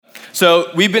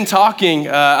So we've been talking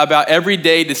about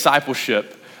everyday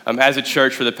discipleship as a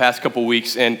church for the past couple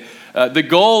weeks. And the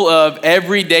goal of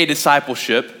everyday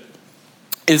discipleship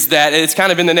is that it's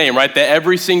kind of in the name, right? That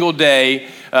every single day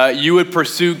you would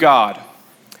pursue God.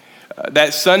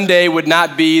 That Sunday would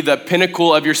not be the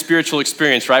pinnacle of your spiritual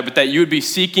experience, right? But that you would be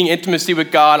seeking intimacy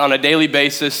with God on a daily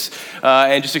basis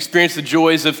and just experience the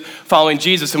joys of following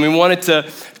Jesus. And we wanted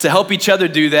to help each other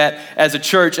do that as a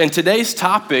church. And today's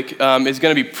topic is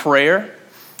going to be prayer.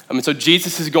 So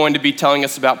Jesus is going to be telling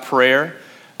us about prayer.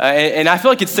 And I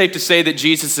feel like it's safe to say that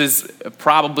Jesus is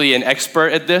probably an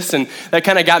expert at this, and that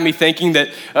kind of got me thinking that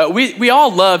we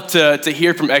all love to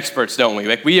hear from experts, don't we?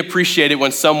 Like, we appreciate it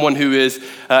when someone who is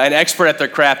an expert at their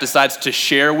craft decides to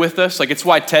share with us. Like, it's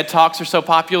why TED Talks are so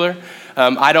popular.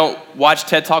 I don't watch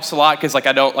TED Talks a lot because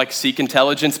I don't seek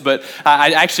intelligence, but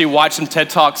I actually watched some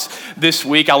TED Talks this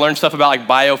week. I learned stuff about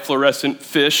biofluorescent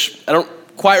fish. I don't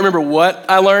quite remember what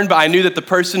I learned, but I knew that the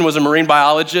person was a marine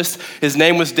biologist. His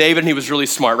name was David, and he was really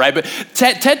smart, right? But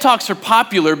TED Talks are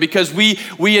popular because we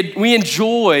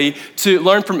enjoy to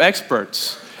learn from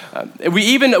experts.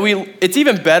 It's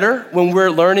even better when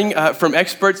we're learning from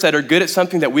experts that are good at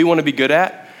something that we want to be good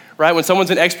at, right? When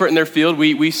someone's an expert in their field,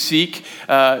 we seek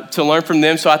to learn from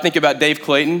them. So I think about Dave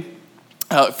Clayton.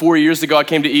 4 years ago, I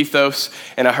came to Ethos,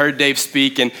 and I heard Dave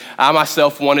speak, and I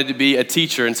myself wanted to be a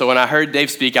teacher. And so when I heard Dave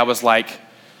speak, I was like,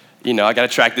 I got to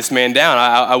track this man down.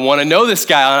 I want to know this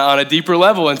guy on a deeper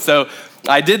level. And so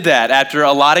I did that after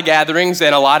a lot of gatherings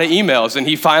and a lot of emails, and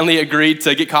he finally agreed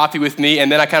to get coffee with me,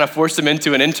 and then I kind of forced him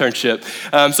into an internship.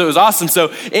 So it was awesome.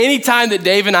 So anytime that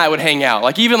Dave and I would hang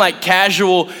out, even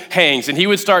casual hangs, and he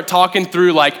would start talking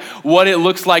through what it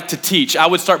looks like to teach, I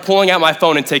would start pulling out my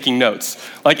phone and taking notes.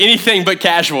 Anything but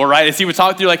casual, right? As he would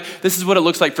talk through this is what it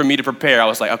looks like for me to prepare. I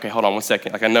was like, okay, hold on 1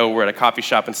 second. I know we're at a coffee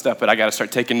shop and stuff, but I got to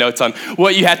start taking notes on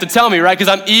what you have to tell me, right?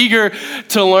 Because I'm eager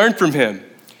to learn from him.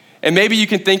 And maybe you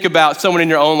can think about someone in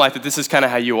your own life that this is kind of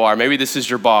how you are. Maybe this is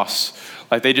your boss.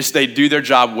 They do their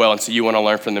job well, and so you want to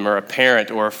learn from them, or a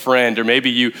parent or a friend, or maybe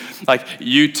you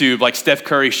YouTube, Steph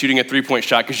Curry shooting a three-point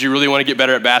shot because you really want to get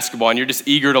better at basketball and you're just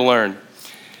eager to learn.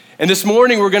 And this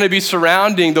morning we're going to be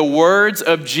surrounding the words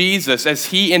of Jesus as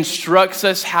he instructs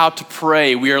us how to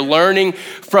pray. We are learning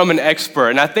from an expert.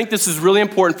 And I think this is really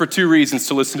important for two reasons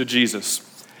to listen to Jesus.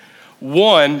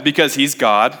 One, because he's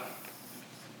God.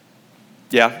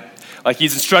 Yeah.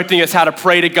 He's instructing us how to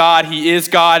pray to God. He is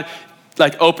God.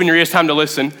 Open your ears, time to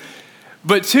listen.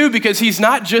 But two, because he's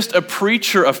not just a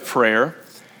preacher of prayer,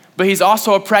 but he's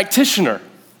also a practitioner.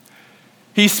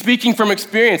 He's speaking from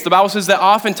experience. The Bible says that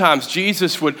oftentimes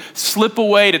Jesus would slip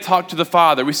away to talk to the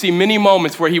Father. We see many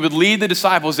moments where he would lead the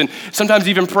disciples and sometimes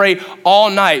even pray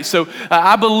all night. So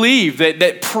I believe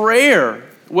that prayer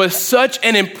was such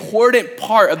an important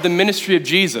part of the ministry of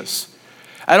Jesus.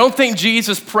 I don't think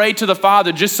Jesus prayed to the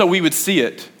Father just so we would see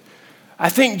it. I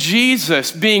think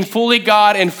Jesus, being fully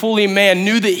God and fully man,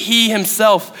 knew that he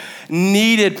himself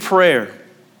needed prayer.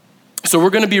 So we're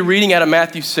going to be reading out of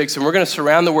Matthew 6, and we're going to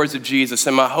surround the words of Jesus.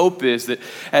 And my hope is that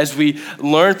as we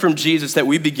learn from Jesus, that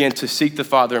we begin to seek the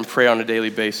Father and pray on a daily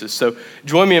basis. So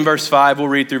join me in verse 5. We'll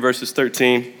read through verses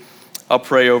 13. I'll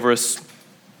pray over us,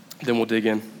 then we'll dig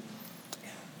in.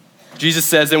 Jesus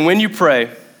says, "And when you pray,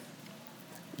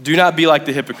 do not be like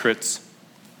the hypocrites,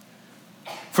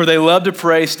 for they love to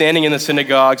pray standing in the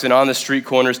synagogues and on the street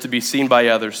corners to be seen by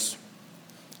others.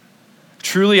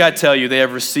 Truly I tell you, they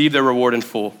have received their reward in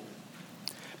full.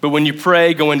 But when you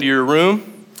pray, go into your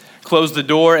room, close the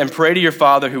door, and pray to your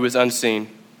Father who is unseen.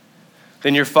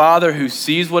 Then your Father who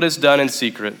sees what is done in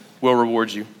secret will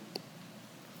reward you.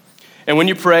 And when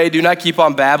you pray, do not keep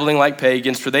on babbling like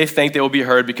pagans, for they think they will be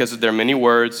heard because of their many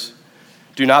words.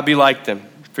 Do not be like them,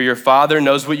 for your Father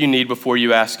knows what you need before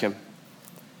you ask him.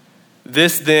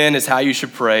 This then is how you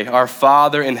should pray. Our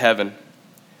Father in heaven,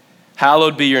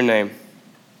 hallowed be your name.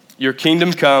 Your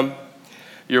kingdom come,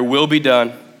 your will be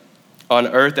done on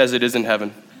earth as it is in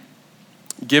heaven.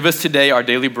 Give us today our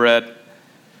daily bread,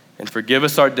 and forgive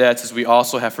us our debts as we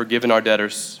also have forgiven our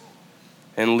debtors.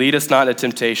 And lead us not into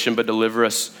temptation, but deliver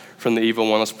us from the evil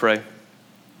one." Let's pray.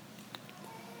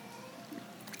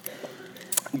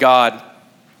 God,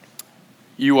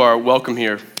 you are welcome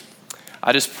here.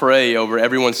 I just pray over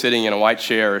everyone sitting in a white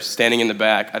chair or standing in the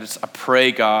back. I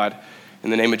pray, God, in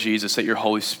the name of Jesus, that your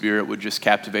Holy Spirit would just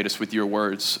captivate us with your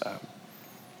words.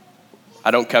 I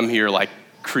don't come here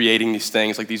creating these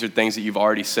things. These are things that you've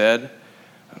already said.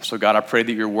 So God, I pray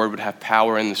that your word would have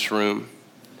power in this room.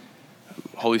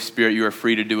 Holy Spirit, you are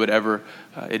free to do whatever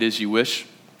it is you wish.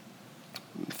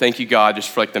 Thank you, God, just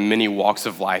for the many walks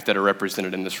of life that are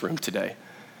represented in this room today,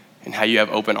 and how you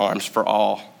have open arms for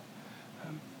all.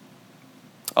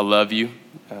 I love you.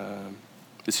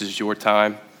 This is your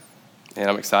time, and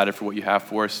I'm excited for what you have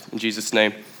for us. In Jesus'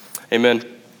 name, amen.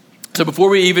 So before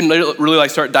we even really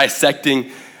start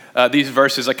dissecting these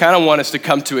verses, I kind of want us to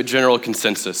come to a general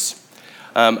consensus.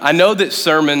 I know that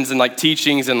sermons and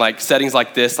teachings and settings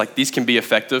like this, these can be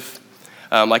effective.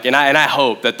 And I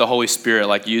hope that the Holy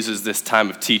Spirit uses this time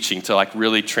of teaching to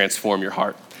really transform your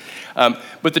heart.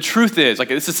 But the truth is,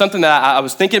 this is something that I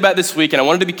was thinking about this week, and I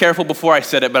wanted to be careful before I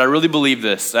said it, but I really believe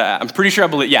this. I'm pretty sure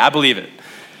I believe it.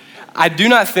 I do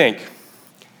not think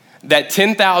that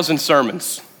 10,000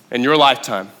 sermons in your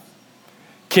lifetime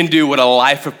can do what a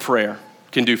life of prayer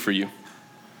can do for you.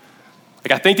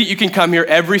 I think that you can come here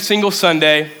every single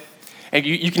Sunday and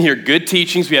you can hear good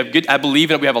teachings. I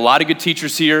believe in it. We have a lot of good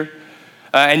teachers here.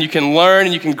 And you can learn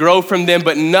and you can grow from them,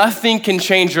 but nothing can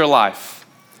change your life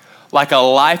like a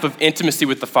life of intimacy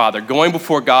with the Father, going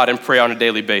before God and pray on a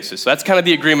daily basis. So that's kind of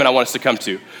the agreement I want us to come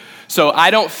to. So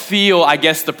I don't feel,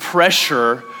 the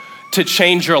pressure to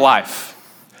change your life.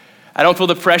 I don't feel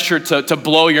the pressure to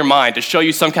blow your mind, to show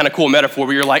you some kind of cool metaphor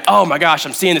where you're like, oh my gosh,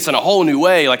 I'm seeing this in a whole new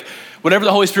way. Whatever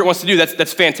the Holy Spirit wants to do,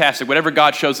 that's fantastic. Whatever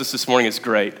God shows us this morning is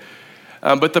great.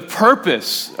 But the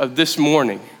purpose of this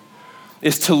morning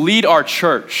is to lead our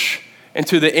church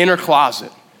into the inner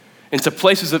closet, into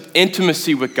places of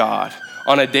intimacy with God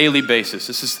on a daily basis.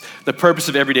 This is the purpose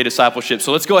of everyday discipleship.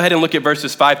 So let's go ahead and look at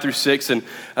verses 5-6.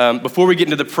 And before we get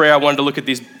into the prayer, I wanted to look at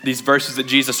these verses that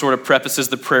Jesus sort of prefaces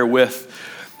the prayer with.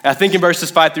 I think in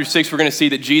verses 5-6, we're going to see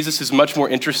that Jesus is much more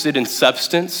interested in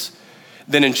substance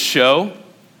than in show.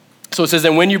 So it says,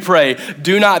 and when you pray,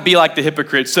 do not be like the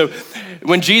hypocrites. So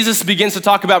when Jesus begins to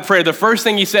talk about prayer, the first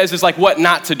thing he says is what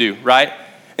not to do, right?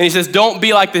 And he says, don't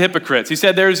be like the hypocrites. He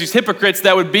said there's these hypocrites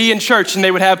that would be in church and they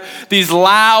would have these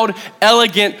loud,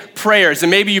 elegant prayers.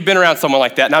 And maybe you've been around someone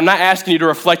like that. And I'm not asking you to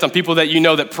reflect on people that you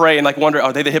know that pray and wonder,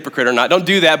 are they the hypocrite or not? Don't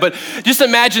do that. But just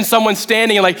imagine someone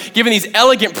standing and giving these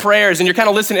elegant prayers and you're kind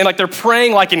of listening and they're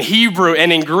praying in Hebrew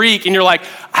and in Greek. And you're like,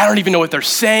 I don't even know what they're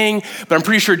saying, but I'm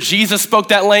pretty sure Jesus spoke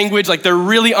that language. They're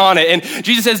really on it. And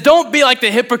Jesus says, don't be like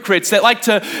the hypocrites that like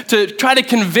to try to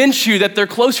convince you that they're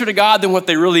closer to God than what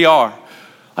they really are.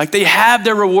 They have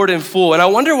their reward in full. And I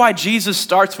wonder why Jesus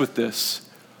starts with this.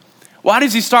 Why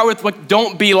does he start with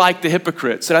don't be like the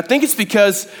hypocrites? And I think it's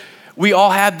because we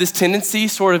all have this tendency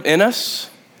sort of in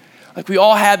us. We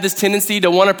all have this tendency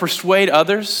to want to persuade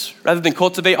others rather than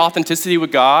cultivate authenticity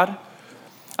with God.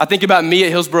 I think about me at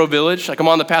Hillsborough Village. I'm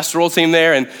on the pastoral team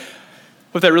there, and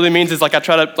what that really means is I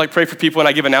try to pray for people and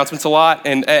I give announcements a lot.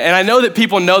 And I know that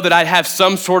people know that I have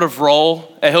some sort of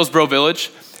role at Hillsborough Village.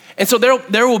 And so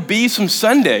there will be some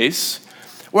Sundays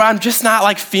where I'm just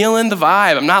not feeling the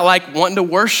vibe. I'm not wanting to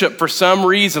worship for some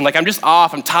reason. I'm just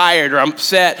off, I'm tired, or I'm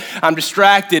upset, I'm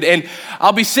distracted. And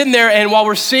I'll be sitting there and while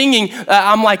we're singing,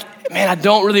 I'm man, I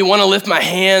don't really want to lift my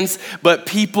hands, but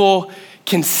people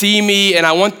can see me and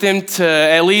I want them to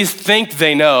at least think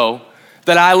they know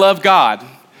that I love God.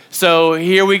 So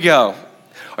here we go.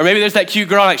 Or maybe there's that cute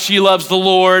girl, she loves the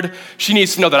Lord. She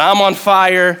needs to know that I'm on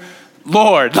fire.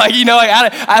 Lord, I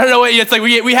don't know what it's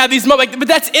we have these moments, but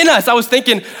that's in us. I was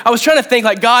trying to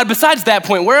think God, besides that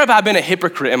point, where have I been a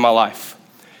hypocrite in my life?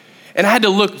 And I had to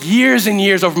look years and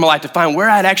years over my life to find where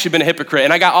I had actually been a hypocrite.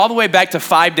 And I got all the way back to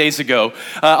 5 days ago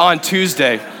on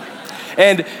Tuesday.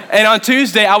 And on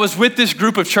Tuesday, I was with this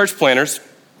group of church planners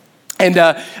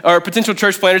or potential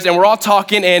church planners, and we're all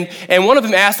talking, and one of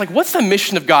them asked, what's the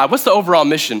mission of God? What's the overall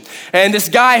mission? And this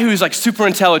guy who's super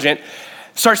intelligent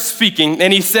starts speaking,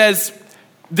 and he says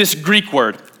this Greek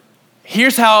word.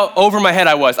 Here's how over my head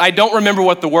I was. I don't remember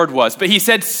what the word was, but he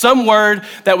said some word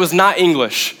that was not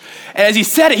English. And as he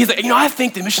said it, he's like, I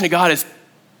think the mission of God is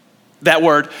that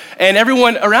word. And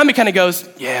everyone around me kind of goes,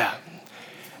 yeah.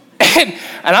 And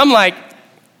I'm like,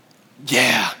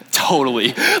 yeah,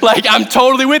 totally. I'm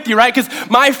totally with you, right? Because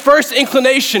my first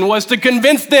inclination was to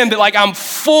convince them that I'm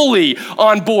fully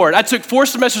on board. I took 4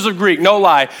 semesters of Greek, no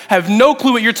lie. Have no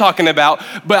clue what you're talking about,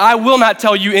 but I will not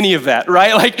tell you any of that,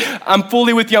 right? I'm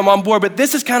fully with you, I'm on board, but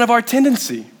this is kind of our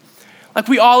tendency.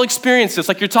 We all experience this.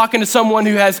 You're talking to someone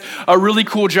who has a really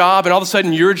cool job and all of a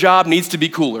sudden your job needs to be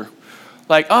cooler.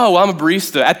 Oh, I'm a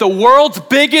barista at the world's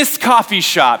biggest coffee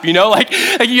shop, you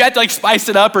have to spice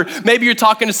it up. Or maybe you're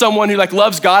talking to someone who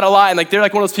loves God a lot and they're one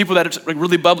of those people that are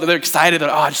really bubbly, they're excited that,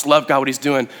 I just love God, what he's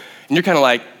doing. And you're kind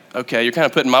of okay, you're kind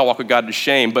of putting my walk with God to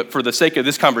shame, but for the sake of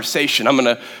this conversation, I'm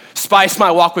gonna spice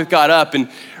my walk with God up. And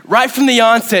right from the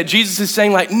onset, Jesus is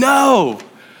saying no,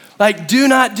 do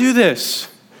not do this.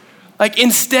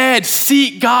 Instead,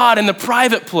 seek God in the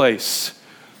private place.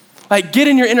 Get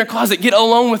in your inner closet, get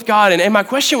alone with God. And my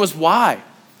question was, why?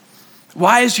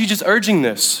 Why is Jesus urging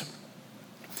this?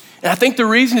 And I think the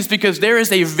reason is because there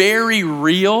is a very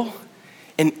real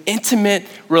and intimate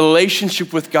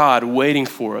relationship with God waiting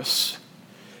for us.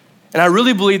 And I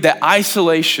really believe that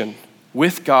isolation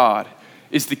with God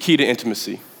is the key to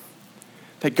intimacy.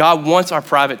 That God wants our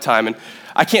private time. And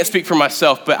I can't speak for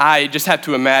myself, but I just have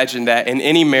to imagine that in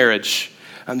any marriage,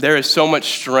 there is so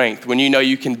much strength when you know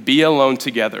you can be alone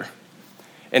together,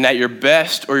 and at your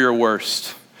best or your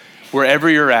worst, wherever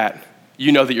you're at,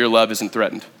 you know that your love isn't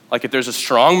threatened. Like if there's a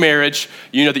strong marriage,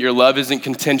 you know that your love isn't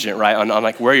contingent, right, on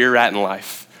like where you're at in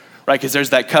life, right? Because there's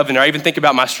that covenant. I even think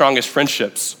about my strongest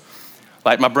friendships.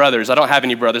 Like my brothers, I don't have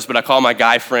any brothers, but I call my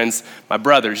guy friends my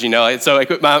brothers, you know? And so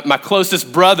like my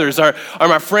closest brothers are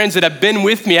my friends that have been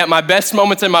with me at my best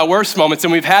moments and my worst moments.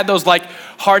 And we've had those like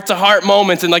heart-to-heart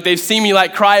moments, and like they've seen me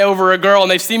like cry over a girl,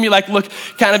 and they've seen me like look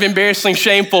kind of embarrassingly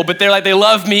shameful, but they're like, they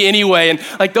love me anyway. And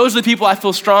like those are the people I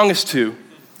feel strongest to.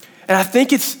 And I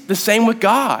think it's the same with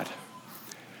God.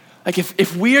 Like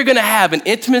if we are gonna have an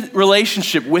intimate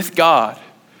relationship with God,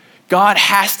 God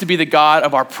has to be the God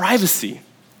of our privacy.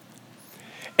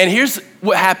 And here's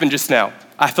what happened just now,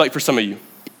 I feel like for some of you.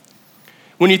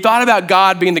 When you thought about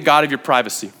God being the God of your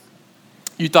privacy,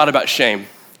 you thought about shame.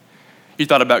 You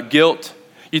thought about guilt.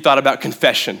 You thought about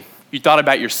confession. You thought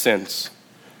about your sins.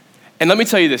 And let me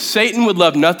tell you this, Satan would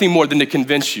love nothing more than to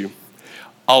convince you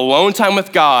alone time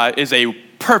with God is a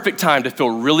perfect time to feel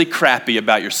really crappy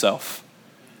about yourself.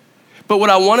 But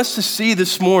what I want us to see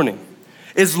this morning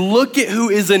is look at who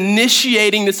is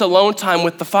initiating this alone time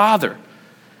with the Father.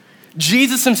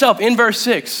 Jesus himself in verse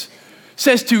 6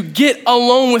 says to get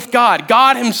alone with God.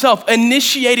 God himself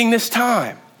initiating this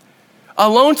time.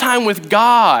 Alone time with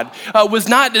God was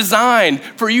not designed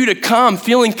for you to come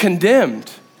feeling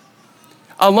condemned.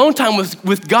 Alone time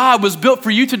with God was built for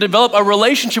you to develop a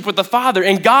relationship with the Father,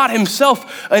 and God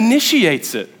himself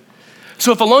initiates it.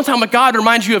 So if alone time with God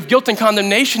reminds you of guilt and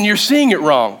condemnation, you're seeing it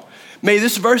wrong. May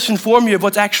this verse inform you of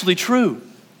what's actually true.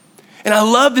 And I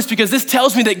love this because this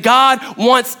tells me that God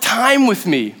wants time with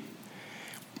me.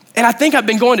 And I think I've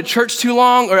been going to church too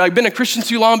long, or I've been a Christian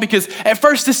too long, because at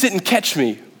first this didn't catch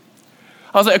me.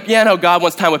 I was like, yeah, no, God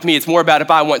wants time with me. It's more about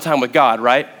if I want time with God,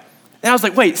 right? And I was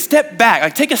like, wait, step back.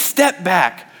 Like, take a step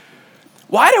back.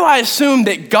 Why do I assume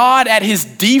that God at his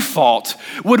default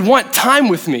would want time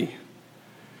with me?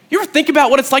 You ever think about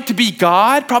what it's like to be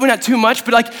God? Probably not too much,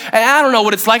 but like, I don't know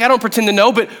what it's like. I don't pretend to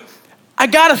know, but I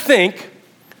gotta think,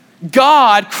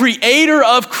 God, creator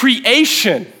of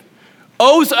creation,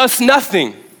 owes us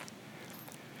nothing.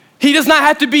 He does not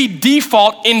have to be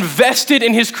default invested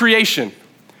in his creation,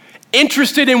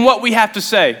 interested in what we have to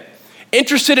say,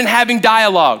 interested in having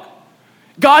dialogue.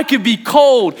 God could be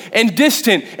cold and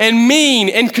distant and mean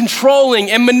and controlling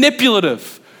and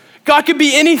manipulative. God could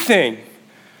be anything.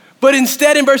 But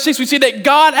instead in verse 6, we see that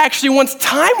God actually wants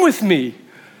time with me.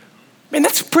 Man,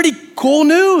 that's pretty cool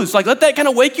news. Like, let that kind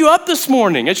of wake you up this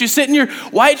morning as you sit in your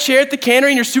white chair at the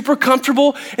Cannery and you're super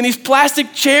comfortable in these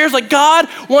plastic chairs. Like, God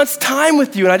wants time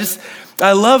with you. And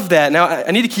I love that. Now,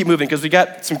 I need to keep moving because we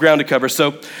got some ground to cover.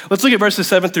 So let's look at verses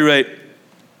 7 through 8.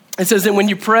 It says that when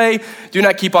you pray, do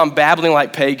not keep on babbling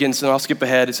like pagans. And I'll skip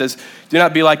ahead. It says, do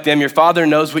not be like them. Your Father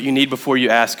knows what you need before you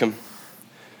ask him.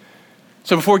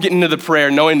 So before getting into the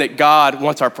prayer, knowing that God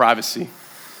wants our privacy.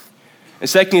 And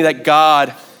secondly, that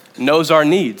God knows our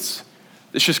needs.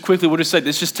 This just quickly, we'll just say,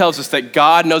 this just tells us that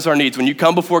God knows our needs. When you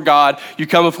come before God, you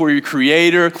come before your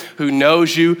creator who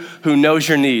knows you, who knows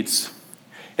your needs.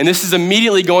 And this is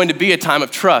immediately going to be a time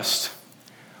of trust.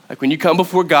 Like when you come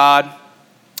before God,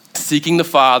 seeking the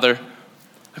Father,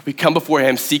 like we come before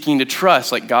him seeking to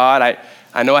trust. Like, God,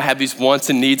 I know I have these wants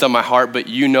and needs on my heart, but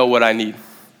you know what I need.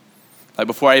 Like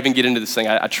before I even get into this thing,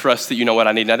 I trust that you know what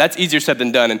I need. Now that's easier said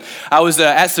than done. And I was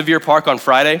at Sevier Park on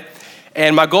Friday,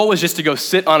 and my goal was just to go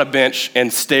sit on a bench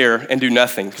and stare and do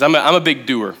nothing. Because I'm a big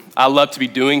doer. I love to be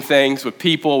doing things with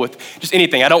people, with just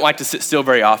anything. I don't like to sit still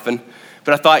very often.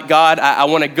 But I thought, God, I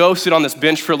want to go sit on this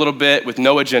bench for a little bit with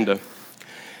no agenda.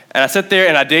 And I sat there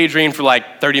and I daydreamed for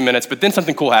like 30 minutes, but then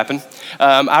something cool happened.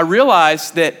 I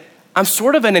realized that I'm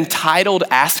sort of an entitled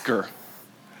asker.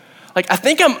 Like, I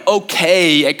think I'm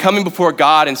okay at coming before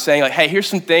God and saying, like, hey, here's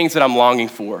some things that I'm longing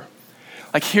for.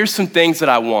 Like, here's some things that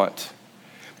I want.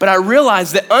 But I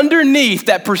realized that underneath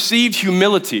that perceived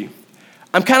humility,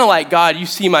 I'm kind of like, God, you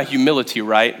see my humility,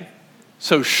 right?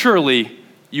 So surely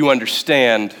you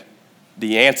understand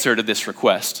the answer to this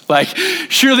request. Like,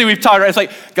 surely we've talked, right? It's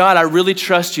like, God, I really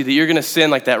trust you that you're gonna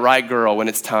send like that right girl when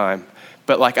it's time.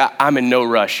 But like, I'm in no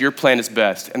rush. Your plan is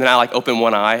best. And then I like open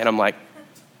one eye and I'm like,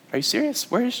 are you serious?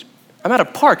 I'm at a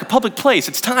park, a public place.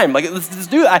 It's time. Like, let's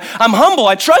do it. I'm humble.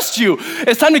 I trust you.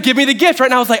 It's time to give me the gift, right?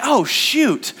 And I was like, oh,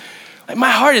 shoot. Like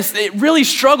my heart it really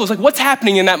struggles. Like what's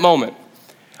happening in that moment?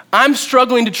 I'm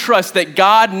struggling to trust that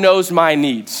God knows my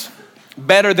needs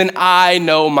better than I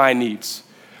know my needs.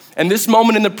 And this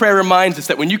moment in the prayer reminds us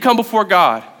that when you come before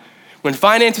God, when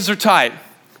finances are tight,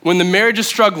 when the marriage is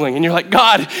struggling, and you're like,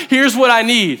 God, here's what I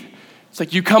need. It's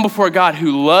like you come before God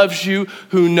who loves you,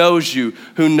 who knows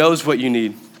what you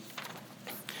need.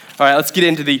 All right, let's get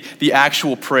into the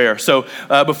actual prayer. So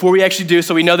before we actually do,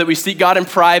 so we know that we seek God in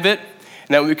private, and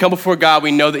that when we come before God,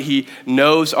 we know that he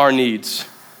knows our needs.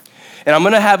 And I'm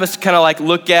gonna have us kind of like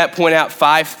point out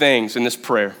 5 things in this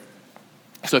prayer.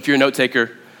 So if you're a note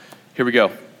taker, here we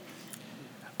go.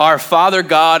 Our Father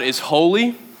God is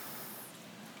holy.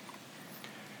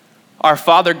 Our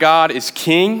Father God is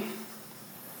King.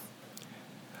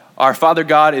 Our Father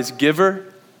God is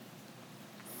giver.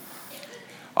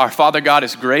 Our Father God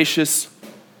is gracious.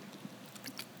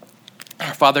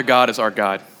 Our Father God is our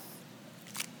God.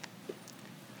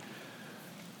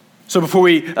 So before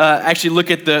we actually look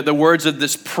at the words of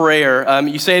this prayer,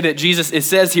 it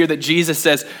says here that Jesus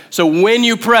says, so when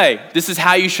you pray, this is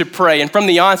how you should pray. And from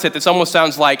the onset, this almost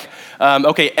sounds like,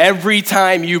 every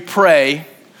time you pray,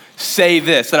 say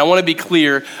this. And I want to be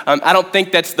clear, I don't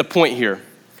think that's the point here.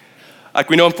 Like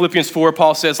we know in Philippians 4,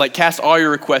 Paul says, like, cast all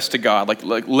your requests to God. Like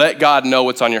let God know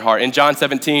what's on your heart. In John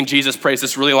 17, Jesus prays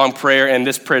this really long prayer, and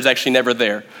this prayer is actually never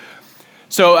there.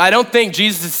 So I don't think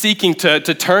Jesus is seeking to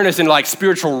turn us into like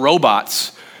spiritual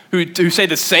robots who say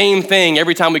the same thing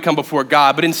every time we come before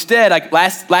God. But instead, like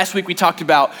last week we talked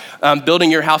about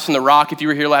building your house on the rock, if you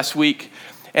were here last week.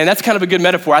 And that's kind of a good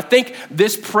metaphor. I think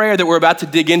this prayer that we're about to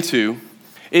dig into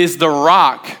is the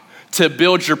rock to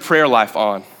build your prayer life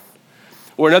on.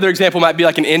 Or another example might be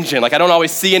like an engine. Like I don't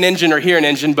always see an engine or hear an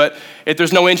engine, but if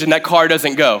there's no engine, that car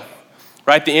doesn't go.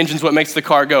 Right? The engine's what makes the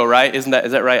car go, right? Is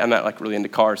that right? I'm not like really into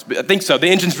cars, but I think so. The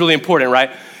engine's really important,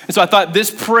 right? And so I thought this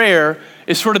prayer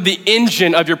is sort of the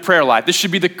engine of your prayer life. This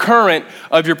should be the current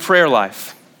of your prayer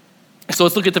life. So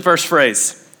let's look at the first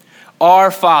phrase, our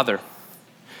Father.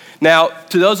 Now,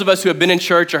 to those of us who have been in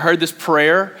church or heard this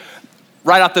prayer,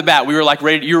 right off the bat,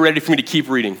 you were ready for me to keep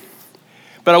reading.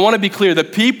 But I want to be clear, the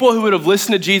people who would have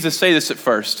listened to Jesus say this at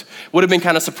first would have been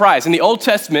kind of surprised. In the Old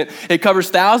Testament, it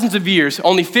covers thousands of years,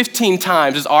 only 15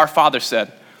 times is our Father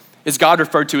said, is God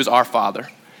referred to as our Father.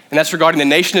 And that's regarding the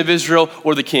nation of Israel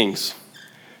or the kings.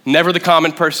 Never the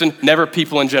common person, never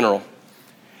people in general.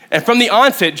 And from the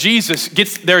onset, Jesus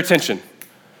gets their attention.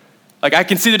 Like I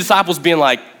can see the disciples being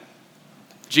like,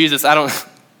 Jesus, I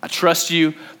trust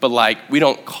you, but like we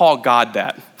don't call God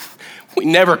that. We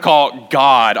never call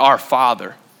God our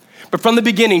Father. But from the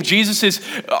beginning, Jesus is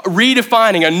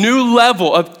redefining a new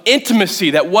level of intimacy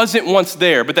that wasn't once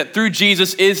there, but that through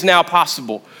Jesus is now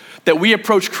possible. That we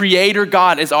approach Creator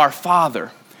God as our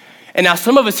Father. And now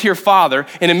some of us hear Father,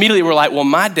 and immediately we're like, well,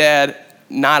 my dad,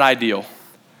 not ideal.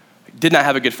 Did not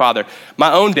have a good father.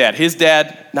 My own dad, his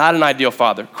dad, not an ideal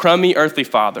father. Crummy, earthly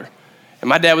father. And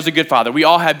my dad was a good father. We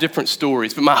all have different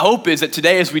stories. But my hope is that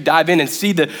today as we dive in and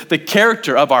see the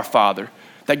character of our Father,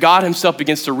 that God himself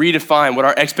begins to redefine what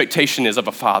our expectation is of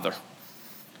a father.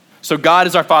 So God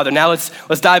is our Father. Now let's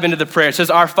dive into the prayer. It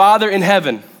says, our Father in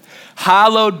heaven,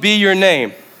 hallowed be your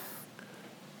name.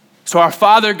 So our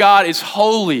Father God is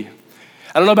holy.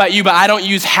 I don't know about you, but I don't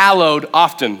use hallowed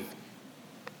often,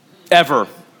 ever,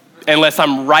 unless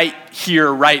I'm right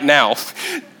here, right now.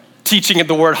 Teaching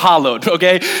the word hallowed,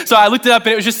 okay? So I looked it up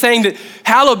and it was just saying that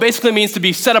hallowed basically means to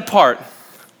be set apart,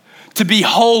 to be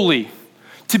holy,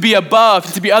 to be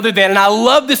above, to be other than. And I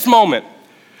love this moment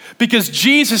because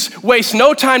Jesus wastes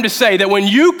no time to say that when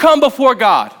you come before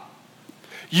God,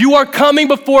 you are coming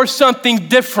before something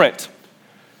different,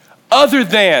 other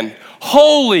than,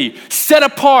 holy, set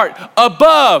apart,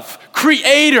 above,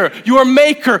 Creator, your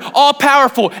maker, all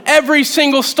powerful, every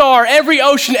single star, every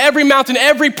ocean, every mountain,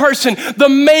 every person, the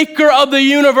maker of the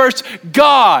universe,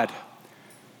 God.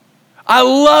 I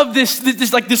love this the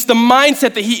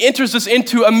mindset that he enters us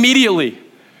into immediately.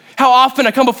 How often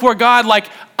I come before God like,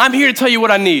 I'm here to tell you what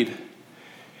I need.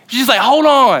 He's like, hold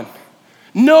on.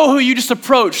 Know who you just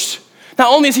approached.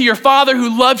 Not only is he your Father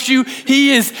who loves you,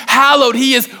 he is hallowed,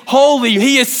 he is holy,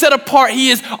 he is set apart, he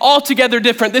is altogether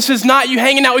different. This is not you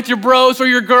hanging out with your bros or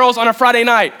your girls on a Friday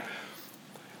night.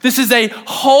 This is a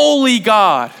holy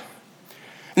God.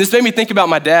 And this made me think about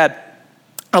my dad.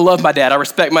 I love my dad, I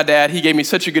respect my dad. He gave me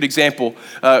such a good example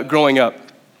growing up.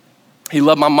 He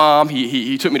loved my mom,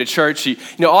 he took me to church,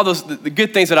 all those the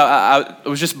good things that I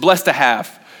was just blessed to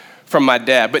have from my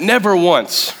dad. But never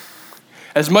once,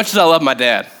 as much as I love my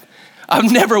dad, I've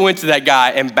never went to that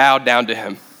guy and bowed down to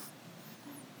him.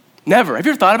 Never. Have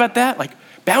you ever thought about that? Like,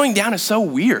 bowing down is so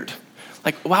weird.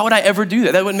 Like, why would I ever do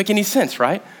that? That wouldn't make any sense,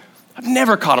 right? I've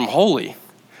never called them holy.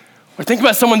 Or think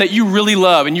about someone that you really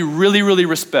love and you really, really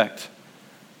respect.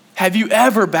 Have you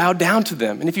ever bowed down to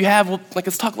them? And if you have, well,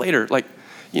 let's talk later.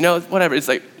 Whatever. It's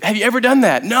like, have you ever done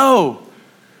that? No.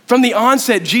 From the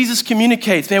onset, Jesus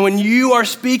communicates, man, when you are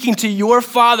speaking to your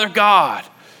Father God,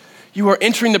 you are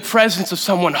entering the presence of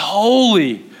someone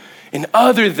holy and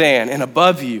other than and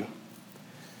above you.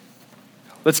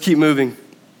 Let's keep moving.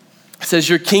 It says,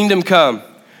 your kingdom come,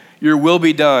 your will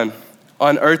be done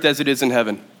on earth as it is in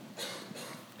heaven.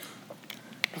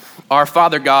 Our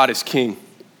Father God is King.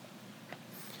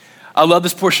 I love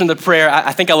this portion of the prayer.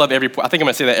 I think I'm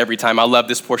gonna say that every time. I love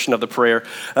this portion of the prayer.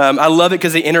 I love it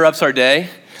because it interrupts our day,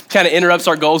 kind of interrupts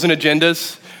our goals and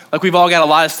agendas. Like we've all got a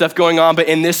lot of stuff going on, but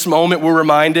in this moment, we're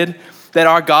reminded that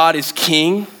our God is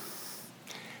King.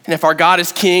 And if our God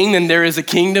is King, then there is a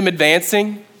kingdom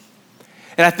advancing.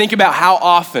 And I think about how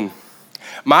often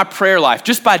my prayer life,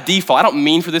 just by default, I don't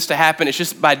mean for this to happen, it's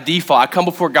just by default, I come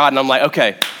before God and I'm like,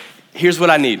 okay, here's what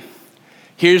I need.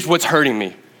 Here's what's hurting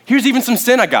me. Here's even some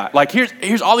sin I got. Like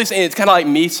here's all these things. It's kind of like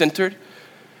me-centered.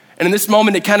 And in this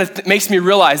moment, it kind of makes me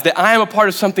realize that I am a part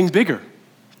of something bigger.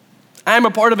 I am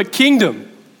a part of a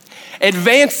kingdom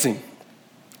advancing.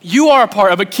 You are a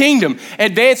part of a kingdom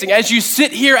advancing. As you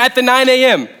sit here at the 9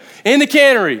 a.m. in the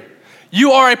Cannery,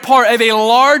 you are a part of a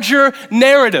larger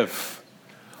narrative.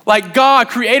 Like God,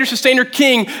 creator, sustainer,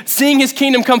 king, seeing his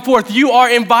kingdom come forth. You are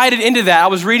invited into that. I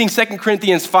was reading 2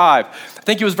 Corinthians 5. I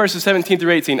think it was verses 17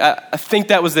 through 18. I think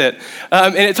that was it.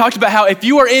 And it talked about how if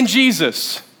you are in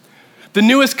Jesus, the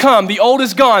new has come, the old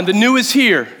is gone, the new is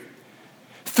here.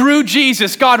 Through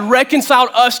Jesus, God reconciled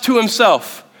us to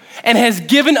himself and has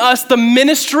given us the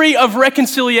ministry of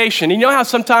reconciliation. You know how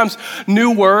sometimes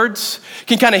new words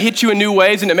can kind of hit you in new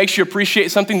ways and it makes you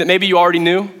appreciate something that maybe you already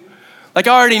knew? Like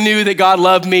I already knew that God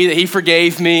loved me, that he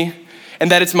forgave me,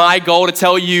 and that it's my goal to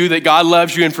tell you that God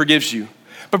loves you and forgives you.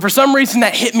 But for some reason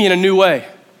that hit me in a new way.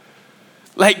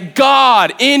 Like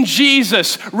God in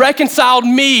Jesus reconciled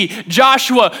me,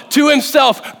 Joshua, to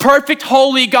himself, perfect,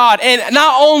 holy God. And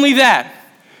not only that,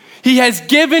 he has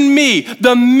given me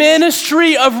the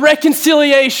ministry of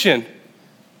reconciliation,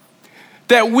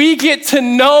 that we get to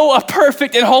know a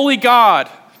perfect and holy God,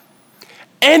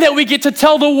 and that we get to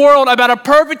tell the world about a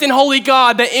perfect and holy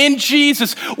God that in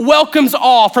Jesus welcomes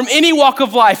all from any walk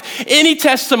of life, any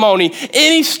testimony,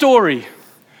 any story.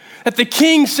 That the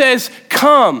King says,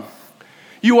 come,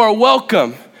 you are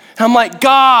welcome. And I'm like,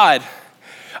 God,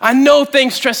 I know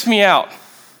things stress me out.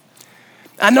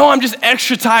 I know I'm just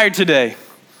extra tired today.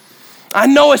 I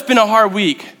know it's been a hard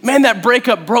week. Man, that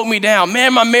breakup broke me down.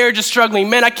 Man, my marriage is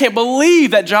struggling. Man, I can't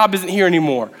believe that job isn't here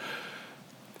anymore.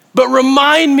 But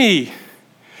remind me,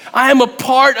 I am a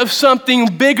part of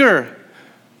something bigger.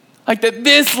 Like that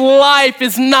this life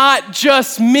is not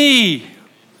just me.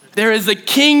 There is a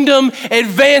kingdom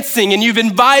advancing and you've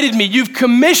invited me, you've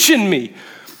commissioned me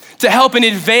to help in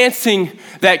advancing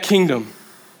that kingdom.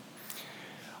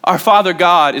 Our Father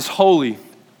God is holy.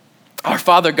 Our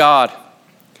Father God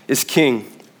is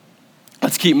King.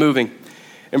 Let's keep moving.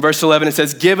 In verse 11 it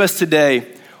says, give us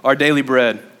today our daily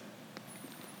bread.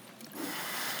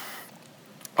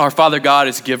 Our Father God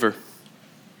is giver.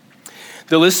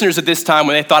 The listeners at this time,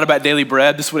 when they thought about daily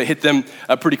bread, this would have hit them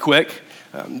pretty quick.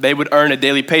 They would earn a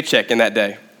daily paycheck in that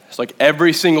day. It's like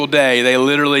every single day, they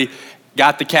literally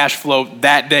got the cash flow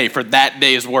that day for that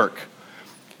day's work.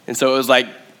 And so it was like,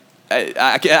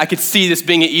 I could see this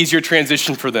being an easier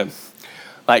transition for them.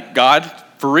 Like, God,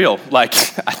 for real, like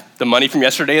the money from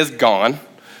yesterday is gone.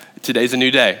 Today's a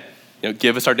new day.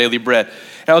 Give us our daily bread.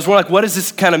 And I was wondering, like, what does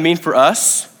this kind of mean for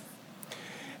us?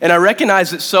 And I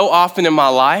recognize that so often in my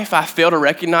life, I fail to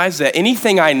recognize that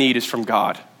anything I need is from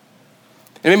God.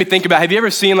 It made me think about, have you ever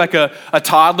seen like a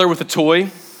toddler with a toy?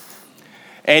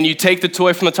 And you take the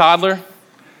toy from the toddler,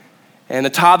 and the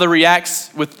toddler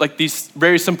reacts with like these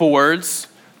very simple words.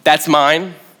 That's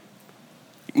mine.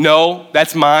 No,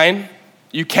 that's mine.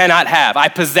 You cannot have. I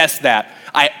possess that.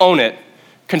 I own it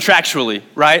contractually,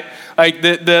 right? Like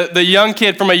the young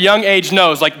kid from a young age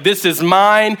knows, like, this is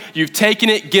mine. You've taken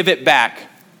it, give it back.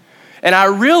 And I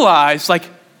realized, like,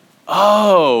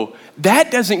 oh,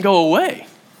 that doesn't go away.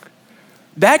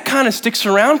 That kind of sticks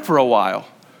around for a while.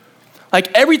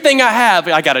 Like everything I have,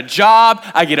 I got a job,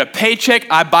 I get a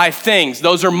paycheck, I buy things.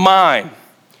 Those are mine.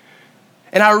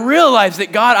 And I realized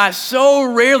that, God, I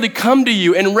so rarely come to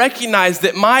you and recognize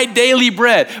that my daily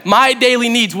bread, my daily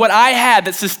needs, what I have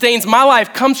that sustains my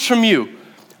life comes from you.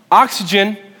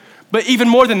 Oxygen, but even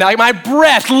more than that, like my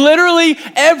breath, literally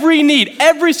every need,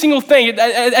 every single thing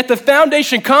at the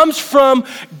foundation comes from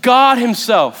God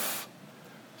himself.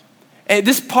 And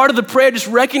this part of the prayer just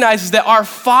recognizes that our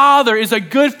Father is a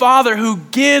good Father who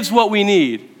gives what we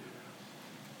need.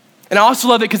 And I also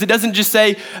love it because it doesn't just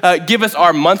say, give us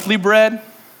our monthly bread,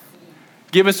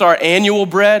 give us our annual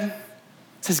bread.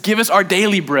 It says, give us our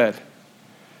daily bread.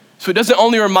 So it doesn't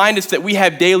only remind us that we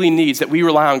have daily needs that we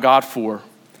rely on God for.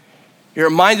 It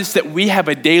reminds us that we have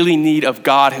a daily need of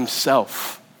God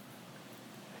himself.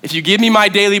 If you give me my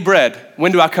daily bread,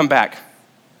 when do I come back?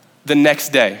 The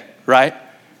next day, right?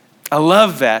 I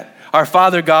love that. Our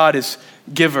Father God is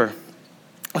giver.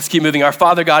 Let's keep moving. Our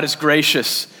Father God is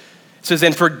gracious. It says,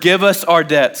 and forgive us our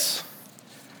debts.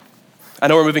 I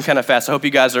know we're moving kind of fast. I hope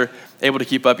you guys are able to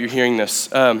keep up. You're hearing this.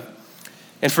 And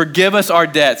forgive us our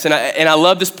debts. And I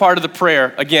love this part of the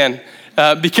prayer, again,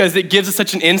 because it gives us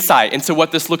such an insight into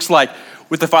what this looks like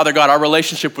with the Father God, our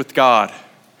relationship with God.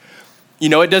 You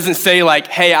know, it doesn't say like,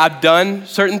 hey, I've done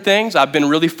certain things. I've been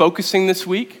really focusing this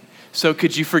week. So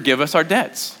could you forgive us our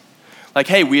debts? Like,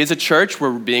 hey, we as a church,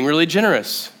 we're being really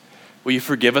generous. Will you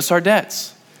forgive us our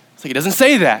debts? It's like, it doesn't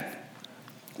say that.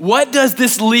 What does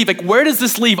this leave? Like, where does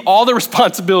this leave all the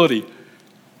responsibility?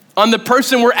 On the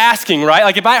person we're asking, right?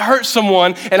 Like if I hurt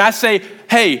someone and I say,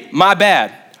 hey, my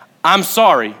bad, I'm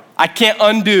sorry, I can't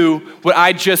undo what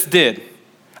I just did.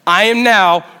 I am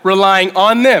now relying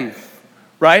on them,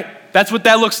 right? That's what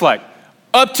that looks like.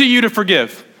 Up to you to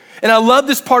forgive. And I love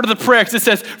this part of the prayer because it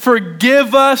says,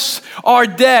 forgive us our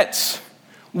debts.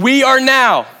 We are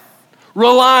now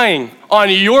relying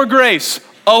on your grace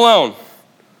alone.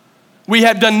 We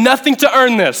have done nothing to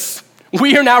earn this.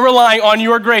 We are now relying on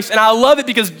your grace. And I love it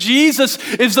because Jesus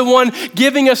is the one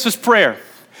giving us this prayer.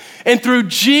 And through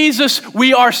Jesus,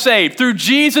 we are saved. Through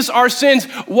Jesus, our sins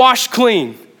washed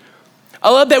clean. I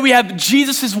love that we have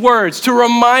Jesus' words to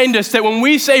remind us that when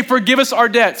we say forgive us our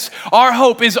debts, our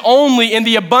hope is only in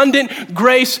the abundant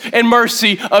grace and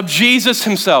mercy of Jesus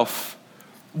himself.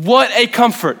 What a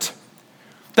comfort.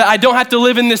 That I don't have to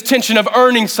live in this tension of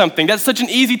earning something. That's such an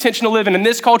easy tension to live in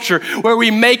this culture where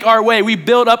we make our way, we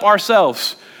build up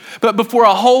ourselves. But before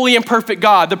a holy and perfect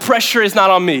God, the pressure is not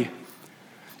on me.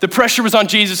 The pressure was on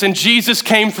Jesus, and Jesus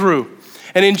came through.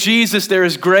 And in Jesus, there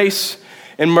is grace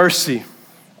and mercy.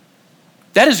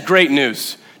 That is great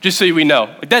news, just so we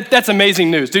know. That's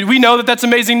amazing news. Did we know that that's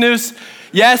amazing news?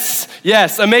 Yes,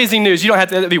 amazing news. You don't have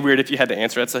to, that'd be weird if you had to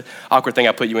answer. That's an awkward thing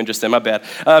I put you in just then, my bad.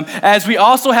 As we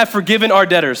also have forgiven our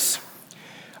debtors.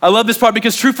 I love this part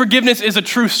because true forgiveness is a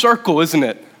true circle, isn't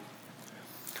it?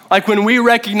 Like when we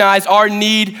recognize our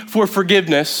need for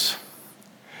forgiveness,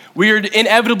 we are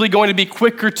inevitably going to be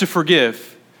quicker to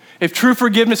forgive. If true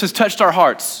forgiveness has touched our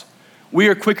hearts, we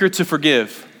are quicker to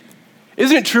forgive.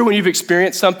 Isn't it true when you've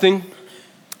experienced something,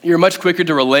 you're much quicker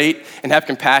to relate and have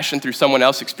compassion through someone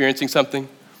else experiencing something?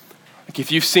 Like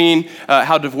if you've seen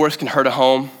how divorce can hurt a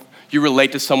home, you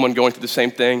relate to someone going through the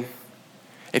same thing.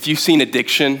 If you've seen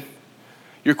addiction,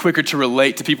 you're quicker to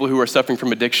relate to people who are suffering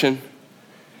from addiction.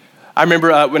 I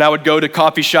remember when I would go to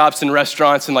coffee shops and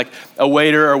restaurants and like a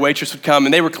waiter or a waitress would come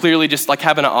and they were clearly just like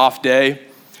having an off day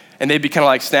and they'd be kind of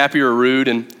like snappy or rude,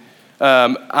 and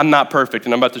I'm not perfect,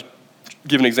 and I'm about to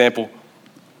give an example.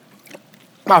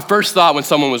 My first thought when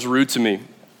someone was rude to me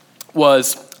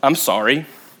was, I'm sorry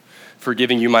for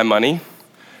giving you my money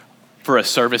for a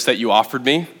service that you offered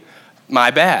me. My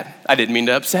bad. I didn't mean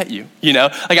to upset you. You know,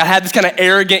 like I had this kind of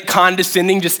arrogant,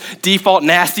 condescending, just default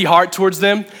nasty heart towards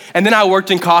them. And then I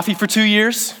worked in coffee for 2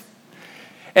 years.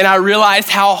 And I realized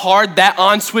how hard that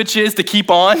on switch is to keep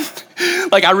on.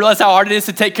 Like I realized how hard it is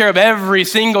to take care of every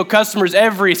single customer's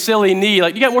every silly need.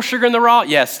 Like, you got more sugar in the raw?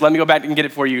 Yes, let me go back and get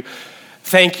it for you.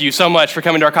 Thank you so much for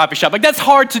coming to our coffee shop. Like that's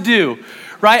hard to do,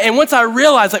 right? And once I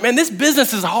realized like, man, this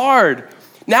business is hard.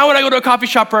 Now when I go to a coffee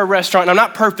shop or a restaurant, and I'm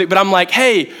not perfect, but I'm like,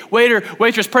 hey, waiter,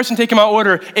 waitress, person taking my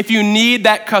order, if you need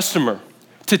that customer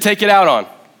to take it out on,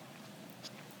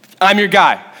 I'm your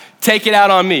guy. Take it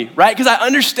out on me, right? Because I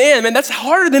understand, man, that's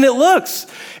harder than it looks.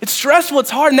 It's stressful, it's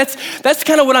hard, and that's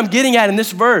kind of what I'm getting at in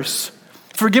this verse.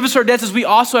 Forgive us our debts as we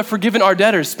also have forgiven our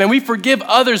debtors. Man, we forgive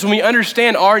others when we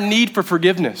understand our need for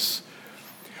forgiveness.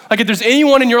 Like if there's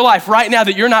anyone in your life right now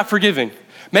that you're not forgiving,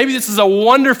 maybe this is a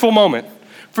wonderful moment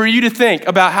for you to think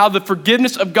about how the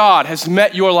forgiveness of God has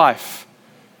met your life.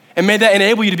 And may that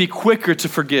enable you to be quicker to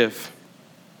forgive.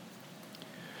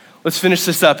 Let's finish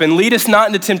this up. And lead us not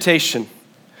into temptation,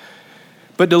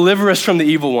 but deliver us from the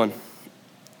evil one.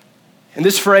 And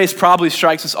this phrase probably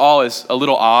strikes us all as a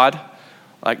little odd,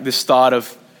 like this thought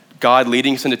of God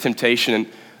leading us into temptation. And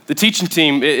the teaching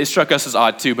team, it struck us as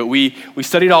odd too, but we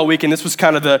studied all week, and this was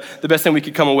kind of the best thing we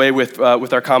could come away with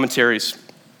our commentaries.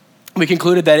 We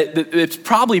concluded that it's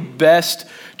probably best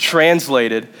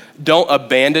translated, don't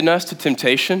abandon us to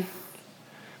temptation,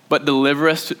 but deliver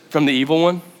us from the evil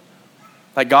one.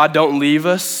 Like, God, don't leave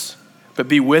us, but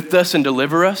be with us and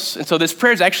deliver us. And so this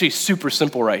prayer is actually super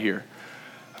simple right here.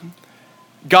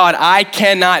 God, I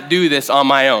cannot do this on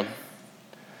my own.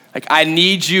 Like, I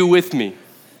need you with me.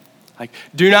 Like,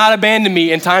 do not abandon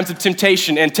me in times of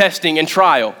temptation and testing and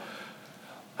trial.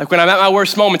 Like, when I'm at my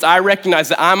worst moments, I recognize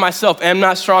that I myself am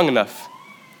not strong enough.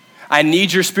 I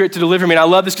need your Spirit to deliver me. And I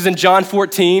love this because in John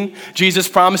 14, Jesus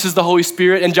promises the Holy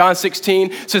Spirit. In John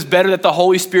 16, it says, better that the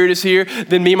Holy Spirit is here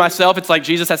than me myself. It's like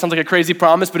Jesus, that sounds like a crazy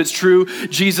promise, but it's true.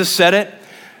 Jesus said it.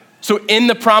 So in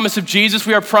the promise of Jesus,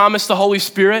 we are promised the Holy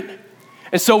Spirit.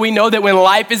 And so we know that when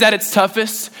life is at its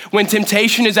toughest, when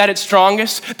temptation is at its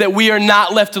strongest, that we are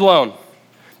not left alone,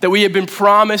 that we have been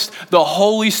promised the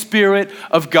Holy Spirit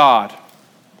of God.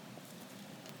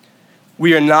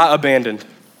 We are not abandoned.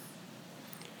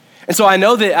 And so I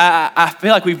know that I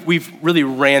feel like we've really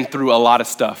ran through a lot of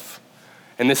stuff.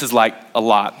 And this is like a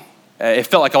lot. It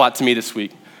felt like a lot to me this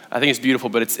week. I think it's beautiful,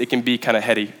 but it can be kind of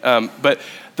heady. But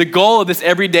the goal of this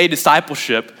everyday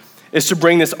discipleship is to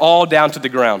bring this all down to the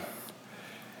ground.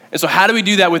 And so how do we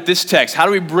do that with this text? How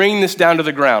do we bring this down to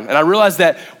the ground? And I realize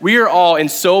that we are all in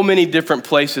so many different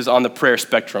places on the prayer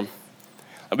spectrum.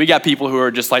 We got people who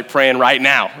are just like praying right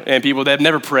now and people that have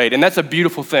never prayed. And that's a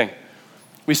beautiful thing.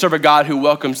 We serve a God who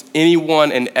welcomes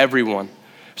anyone and everyone.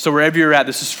 So wherever you're at,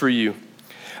 this is for you.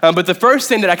 But the first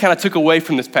thing that I kind of took away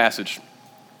from this passage,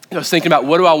 I was thinking about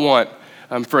what do I want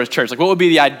for a church? Like, what would be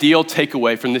the ideal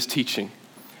takeaway from this teaching?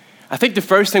 I think the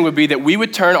first thing would be that we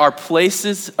would turn our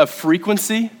places of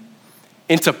frequency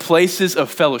into places of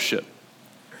fellowship.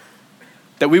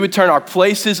 That we would turn our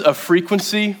places of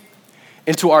frequency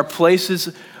into our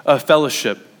places of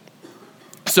fellowship.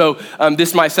 So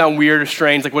this might sound weird or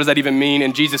strange, like what does that even mean?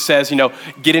 And Jesus says,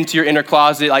 get into your inner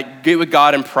closet, like get with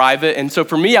God in private. And so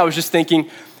for me, I was just thinking,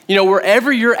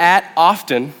 wherever you're at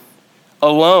often,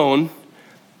 alone,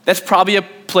 that's probably a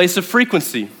place of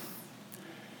frequency.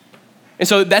 And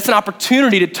so that's an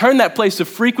opportunity to turn that place of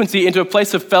frequency into a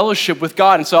place of fellowship with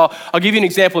God. And so I'll give you an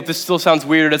example if this still sounds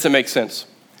weird or doesn't make sense.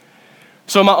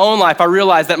 So in my own life, I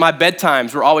realized that my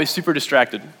bedtimes were always super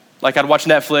distracted. Like I'd watch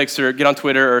Netflix or get on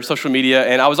Twitter or social media,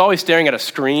 and I was always staring at a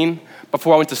screen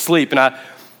before I went to sleep. And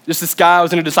this guy I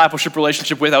was in a discipleship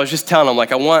relationship with, I was just telling him,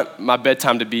 like, I want my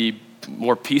bedtime to be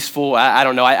more peaceful. I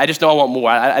don't know. I just know I want more.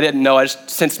 I didn't know. I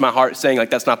just sensed my heart saying, like,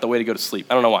 that's not the way to go to sleep.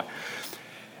 I don't know why.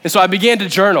 And so I began to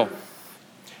journal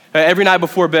every night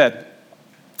before bed.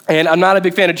 And I'm not a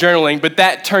big fan of journaling, but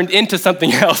that turned into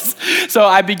something else. So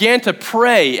I began to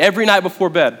pray every night before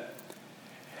bed.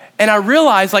 And I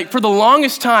realized, like, for the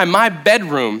longest time, my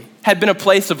bedroom had been a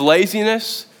place of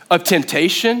laziness, of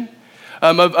temptation,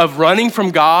 of running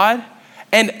from God.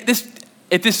 And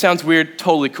if this sounds weird,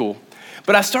 totally cool.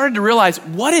 But I started to realize,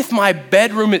 what if my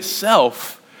bedroom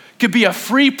itself could be a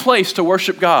free place to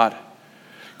worship God?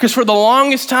 Because for the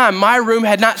longest time, my room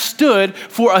had not stood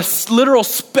for a literal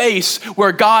space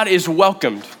where God is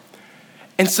welcomed.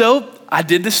 And so I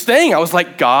did this thing. I was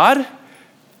like, God,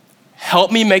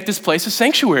 help me make this place a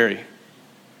sanctuary.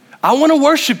 I want to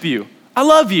worship you. I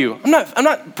love you. I'm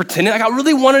not pretending. Like, I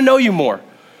really want to know you more.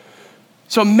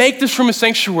 So make this room a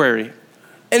sanctuary.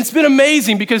 And it's been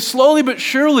amazing because slowly but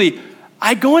surely,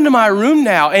 I go into my room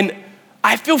now and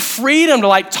I feel freedom to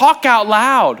like talk out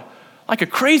loud like a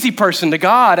crazy person to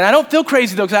God. And I don't feel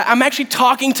crazy though, because I'm actually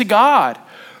talking to God.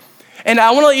 And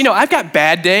I want to let you know, I've got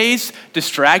bad days,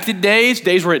 distracted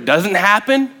days where it doesn't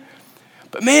happen.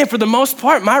 But man, for the most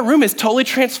part, my room is totally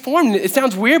transformed. It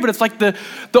sounds weird, but it's like the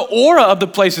aura of the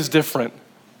place is different.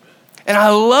 And I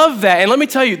love that. And let me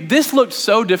tell you, this looked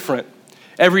so different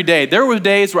every day. There were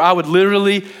days where I would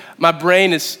literally, my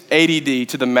brain is ADD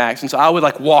to the max. And so I would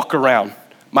like walk around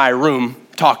my room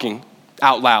talking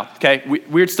out loud, okay?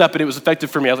 Weird stuff, but it was effective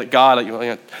for me. I was like,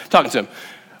 God, talking to him.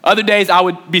 Other days I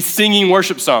would be singing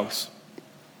worship songs.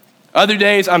 Other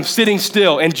days I'm sitting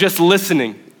still and just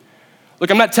listening.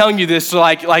 Look, I'm not telling you this to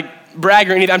like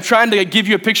brag or anything. I'm trying to give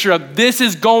you a picture of this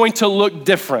is going to look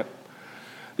different.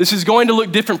 This is going to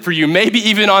look different for you, maybe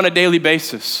even on a daily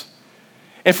basis.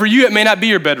 And for you, it may not be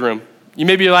your bedroom. You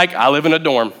may be like, I live in a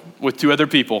dorm with 2 other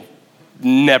people.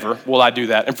 Never will I do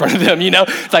that in front of them,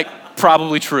 It's like,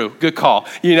 probably true. Good call,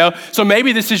 So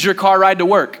maybe this is your car ride to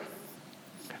work.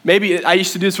 Maybe I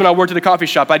used to do this when I worked at a coffee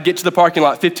shop. I'd get to the parking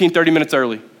lot 15, 30 minutes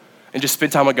early and just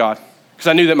spend time with God. Because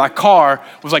I knew that my car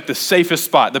was like the safest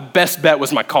spot. The best bet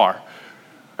was my car.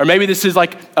 Or maybe this is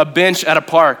like a bench at a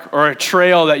park or a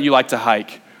trail that you like to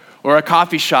hike or a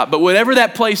coffee shop. But whatever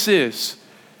that place is,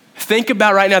 think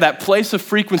about right now that place of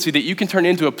frequency that you can turn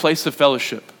into a place of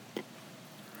fellowship.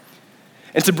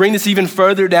 And to bring this even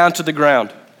further down to the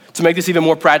ground, To make this even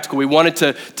more practical, we wanted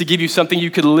to give you something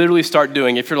you could literally start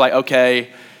doing. If you're like, okay,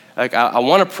 like I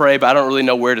want to pray, but I don't really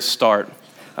know where to start.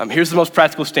 Here's the most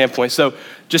practical standpoint. So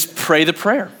just pray the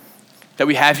prayer that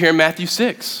we have here in Matthew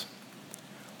 6.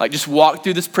 Like just walk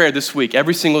through this prayer this week,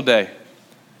 every single day,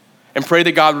 and pray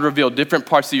that God would reveal different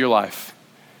parts of your life.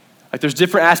 Like there's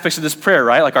different aspects of this prayer,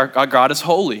 right? Like our God is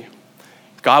holy.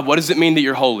 God, what does it mean that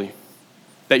you're holy?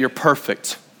 That you're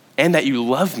perfect and that you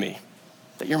love me,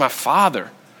 that you're my Father.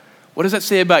 What does that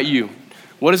say about you?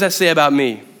 What does that say about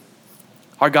me?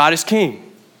 Our God is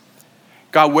King.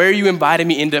 God, where are you inviting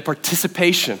me into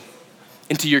participation,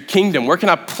 into your kingdom? Where can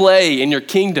I play in your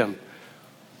kingdom?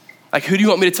 Like, who do you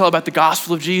want me to tell about the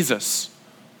gospel of Jesus?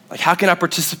 Like, how can I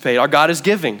participate? Our God is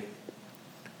giving.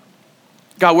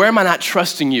 God, where am I not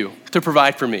trusting you to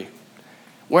provide for me?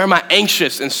 Where am I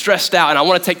anxious and stressed out and I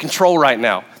want to take control right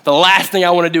now? The last thing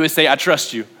I want to do is say, I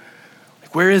trust you.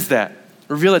 Like, where is that?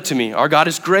 Reveal it to me. Our God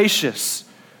is gracious.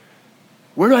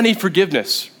 Where do I need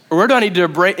forgiveness? Or where do I need to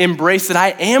embrace that I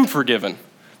am forgiven?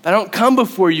 That I don't come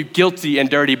before you guilty and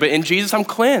dirty, but in Jesus I'm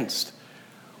cleansed.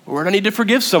 Or where do I need to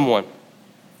forgive someone?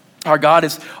 Our God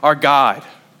is our guide.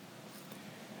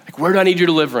 Like, where do I need your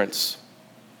deliverance?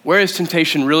 Where has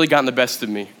temptation really gotten the best of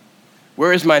me?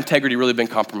 Where has my integrity really been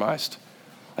compromised?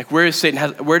 Like, where does Satan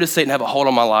have a hold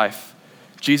on my life?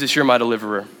 Jesus, you're my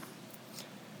deliverer.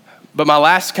 But my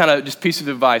last kind of just piece of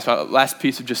advice, my last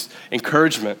piece of just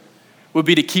encouragement would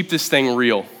be to keep this thing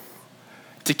real,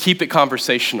 to keep it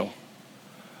conversational.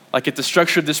 Like if the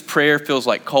structure of this prayer feels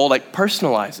like cold, like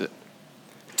personalize it.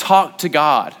 Talk to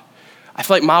God. I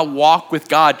feel like my walk with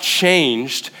God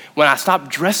changed when I stopped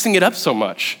dressing it up so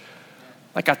much.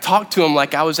 Like I talked to him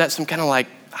like I was at some kind of like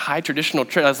high traditional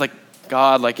church. I was like,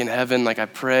 God, like in heaven, like I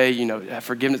pray, have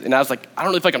forgiveness. And I was like, I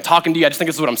don't really feel like I'm talking to you. I just think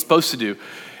this is what I'm supposed to do.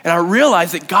 And I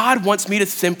realized that God wants me to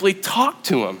simply talk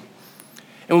to him.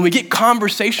 And when we get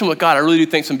conversation with God, I really do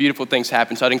think some beautiful things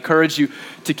happen. So I'd encourage you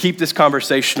to keep this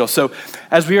conversational. So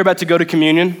as we are about to go to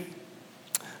communion's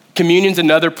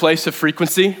another place of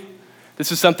frequency.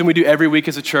 This is something we do every week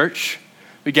as a church.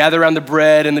 We gather around the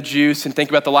bread and the juice and think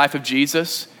about the life of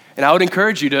Jesus. And I would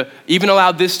encourage you to even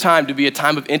allow this time to be a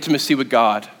time of intimacy with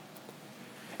God.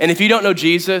 And if you don't know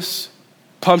Jesus,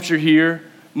 pumped you're here,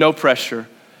 no pressure.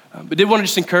 But did want to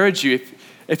just encourage you,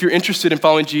 if you're interested in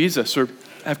following Jesus or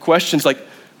have questions, like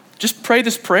just pray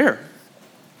this prayer.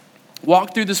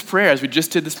 Walk through this prayer as we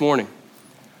just did this morning.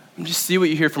 And just see what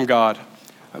you hear from God.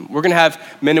 We're going to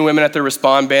have men and women at the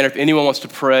Respond banner. If anyone wants to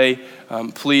pray,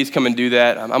 please come and do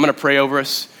that. I'm going to pray over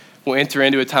us. We'll enter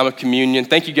into a time of communion.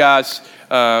 Thank you guys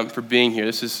for being here.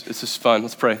 This is fun.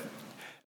 Let's pray.